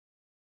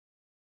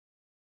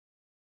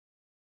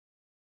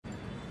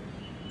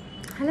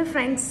Hello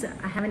friends,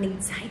 I have an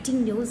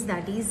exciting news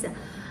that is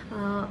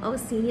our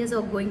seniors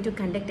are going to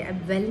conduct a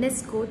wellness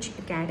coach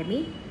academy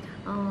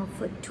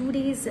for 2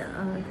 days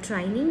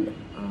training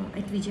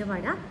at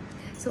Vijayawada.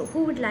 So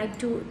who would like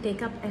to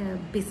take up a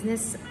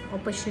business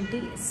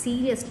opportunity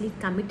seriously,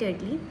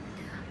 committedly?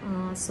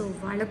 So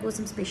వాళ్ళ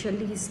కోసం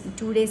specially ఈ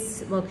 2 days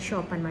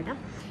workshop అనమాట.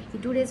 ఈ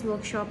 2 days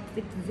workshop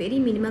with very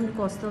minimum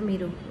కాస్ట్తో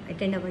మీరు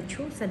attend అవ్వచ్చు.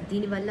 So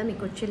దీనివల్ల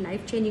మీకు వచ్చే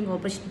లైఫ్ చేంజింగ్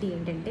ఆపర్చునిటీ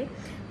ఏంటంటే,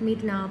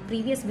 మీరు నా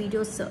ప్రీవియస్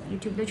వీడియోస్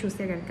యూట్యూబ్లో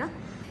చూస్తే కనుక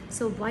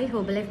so why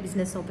Herbalife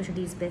business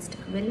opportunity is best,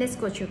 wellness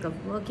coach యొక్క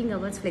వర్కింగ్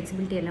అవర్స్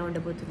ఫ్లెక్సిబిలిటీ ఎలా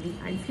ఉండబోతుంది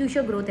అండ్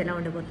ఫ్యూచర్ గ్రోత్ ఎలా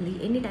ఉండబోతుంది,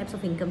 ఎన్ని టైప్స్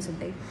ఆఫ్ ఇన్కమ్స్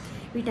ఉంటాయి,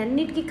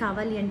 వీటన్నిటికీ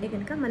కావాలి అంటే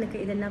కనుక మనకి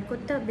ఏదైనా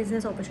కొత్త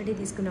బిజినెస్ ఆపర్చునిటీ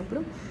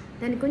తీసుకున్నప్పుడు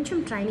దానికి కొంచెం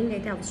ట్రైనింగ్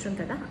అయితే అవసరం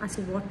కదా.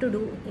 అసలు వాట్ టు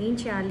డూ, ఏం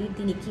చేయాలి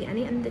దీనికి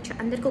అని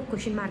అందరికీ ఒక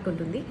క్వశ్చన్ మార్క్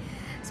ఉంటుంది.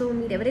 సో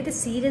మీరు ఎవరైతే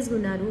సీరియస్గా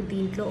ఉన్నారో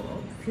దీంట్లో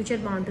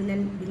ఫ్యూచర్ బాగుంటుంది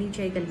అని బిలీవ్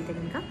చేయగలిగితే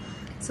కనుక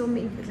సో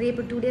మీ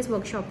రేపు 2 days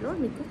వర్క్షాప్లో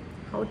మీకు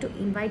how to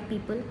invite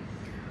people,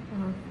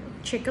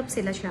 checkups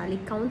ఎలా చేయాలి,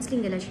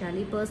 కౌన్సిలింగ్ ఎలా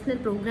చేయాలి, పర్సనల్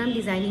ప్రోగ్రామ్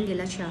డిజైనింగ్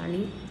ఎలా చేయాలి,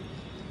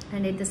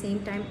 and at the same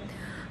time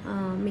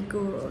మీకు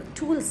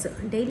tools,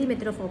 daily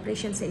method of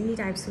operations ఎన్ని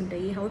టైప్స్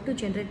ఉంటాయి, how to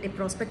generate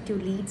prospective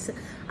leads,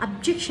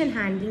 objection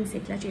handlings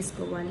ఎట్లా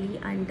చేసుకోవాలి,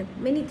 and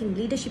many thing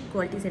leadership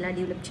qualities ఎలా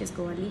డెవలప్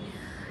చేసుకోవాలి,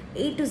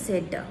 A to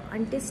Z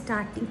అంటే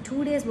స్టార్టింగ్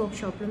 2 days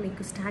వర్క్షాప్లో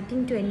మీకు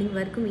స్టార్టింగ్ టు ఎండింగ్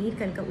వరకు మీరు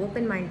కనుక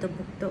ఓపెన్ మైండ్తో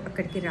బుక్తో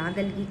అక్కడికి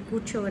రాగలిగి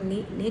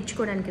కూర్చోవని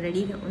నేర్చుకోవడానికి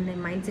రెడీగా ఉన్న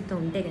మైండ్ సెట్తో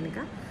ఉంటే కనుక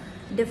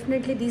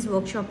definitely this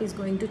workshop is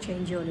going to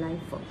change your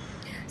life.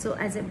 So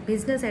as a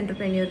business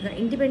ఎంటర్ప్రెన్యూర్గా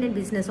independent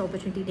business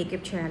opportunity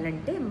take up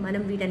చేయాలంటే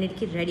మనం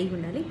వీటన్నిటికీ రెడీగా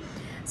ఉండాలి.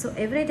 సో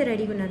ఎవరైతే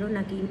రెడీగా ఉన్నారో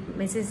నాకు ఈ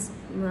మెసేజ్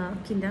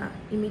కింద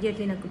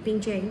ఇమీడియట్లీ నాకు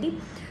పింక్ చేయండి.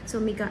 సో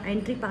మీకు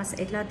ఎంట్రీ పాస్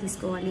ఎట్లా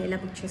తీసుకోవాలి, ఎలా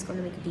బుక్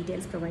చేసుకోవాలో మీకు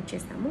డీటెయిల్స్ ప్రొవైడ్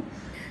చేస్తాము.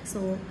 So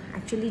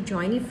actually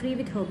joining free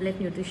with Herbalife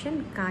nutrition,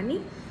 కానీ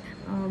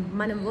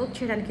మనం వర్క్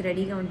చేయడానికి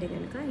రెడీగా ఉంటే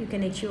కనుక you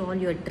can achieve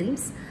all your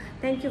dreams.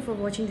 Thank you for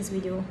watching this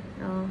video.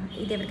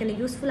 ఇది ఎవరికైనా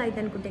యూస్ఫుల్ అయితే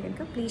అనుకుంటే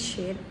కనుక please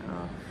share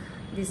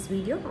this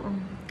video.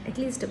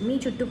 At least మీ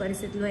చుట్టూ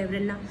పరిస్థితుల్లో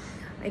ఎవరైనా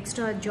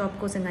ఎక్స్ట్రా జాబ్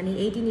కోసం కానీ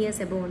 18 years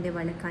అబోవ్ ఉండే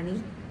వాళ్ళకి కానీ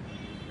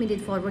మీరు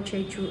ఇది ఫార్వర్డ్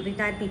చేయొచ్చు.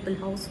 రిటైర్డ్ పీపుల్,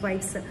 హౌస్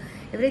వైఫ్స్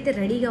ఎవరైతే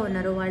రెడీగా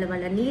ఉన్నారో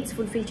వాళ్ళ నీడ్స్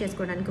ఫుల్ఫిల్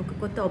చేసుకోవడానికి ఒక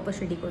కొత్త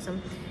ఆపర్చునిటీ కోసం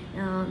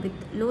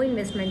విత్ లో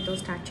ఇన్వెస్ట్మెంట్తో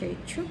స్టార్ట్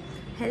చేయొచ్చు.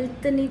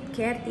 హెల్త్ని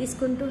కేర్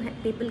తీసుకుంటూ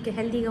పీపుల్కి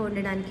హెల్తీగా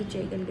ఉండడానికి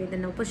చేయగలిగే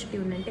ఏదైనా ఆపర్చునిటీ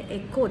ఉందంటే ఏ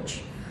కోచ్,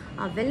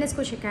 ఆ వెల్నెస్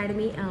కోచ్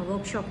అకాడమీ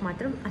వర్క్షాప్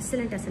మాత్రం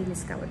అస్సలు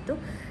మిస్ కావద్దు.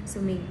 సో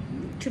మీ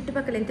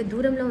చుట్టుపక్కల ఎంత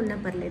దూరంలో ఉన్నా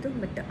పర్లేదు,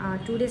 బట్ ఆ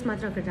 2 days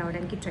మాత్రం అక్కడ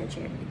రావడానికి ట్రై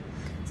చేయండి.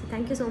 So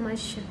thank you so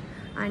much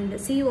and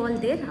see you all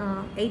there.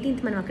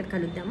 18th మనం అక్కడ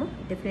కలుద్దాము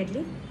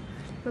డెఫినెట్లీ.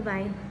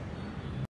 బాయ్.